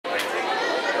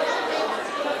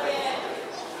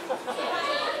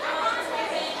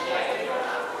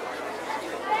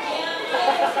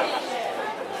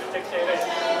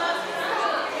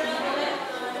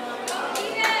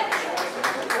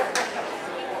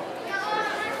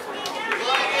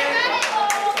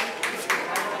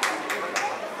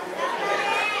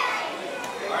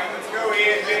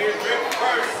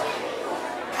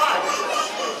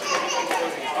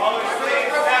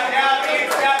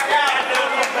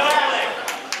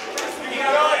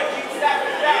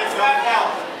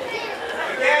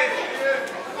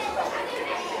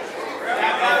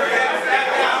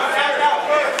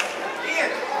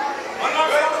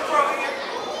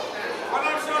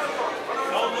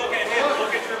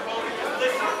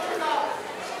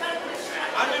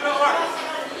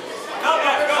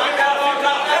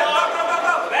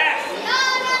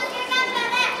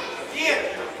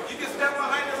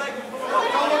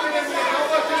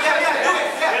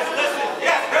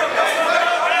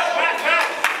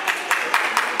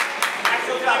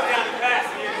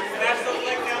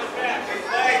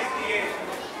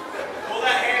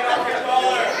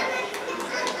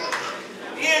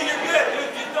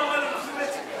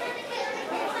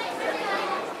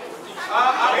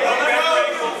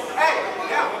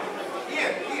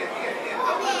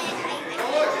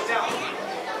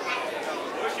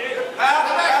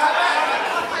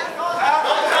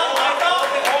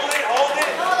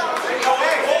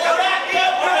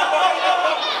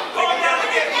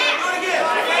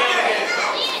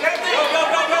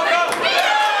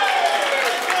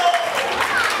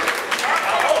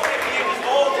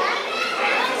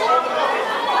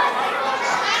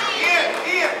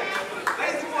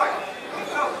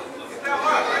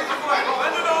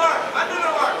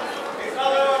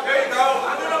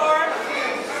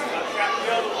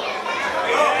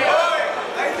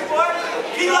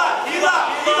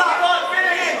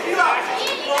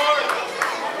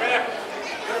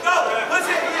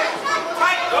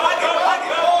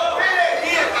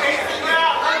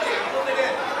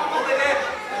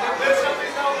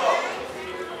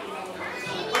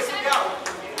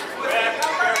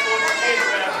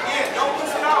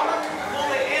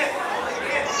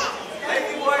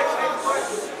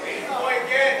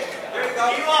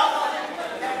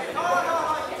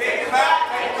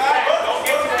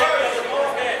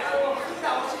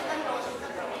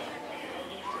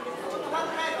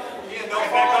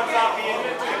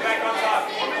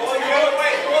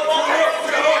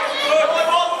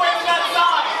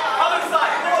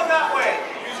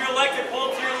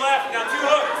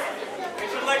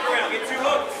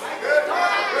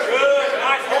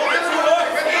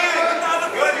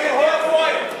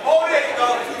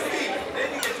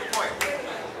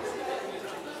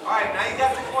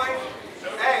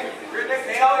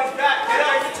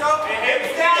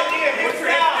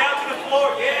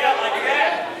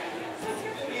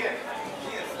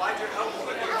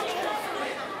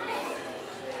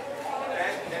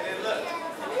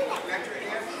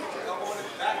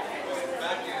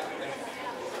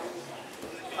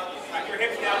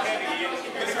hips down heavy.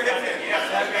 Keep your hips down heavy. Yeah,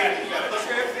 that's bad. Push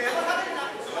your hips in.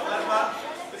 Don't let them up.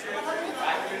 Push your hips in.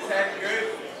 Back to your head. Good.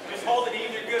 Just hold it even.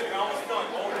 You're good. You're almost done.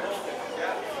 Hold it. Hold it.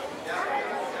 Yeah.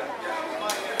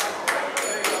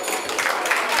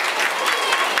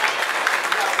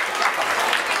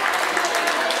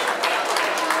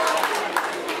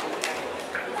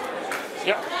い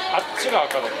や、あっちが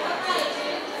赤だった。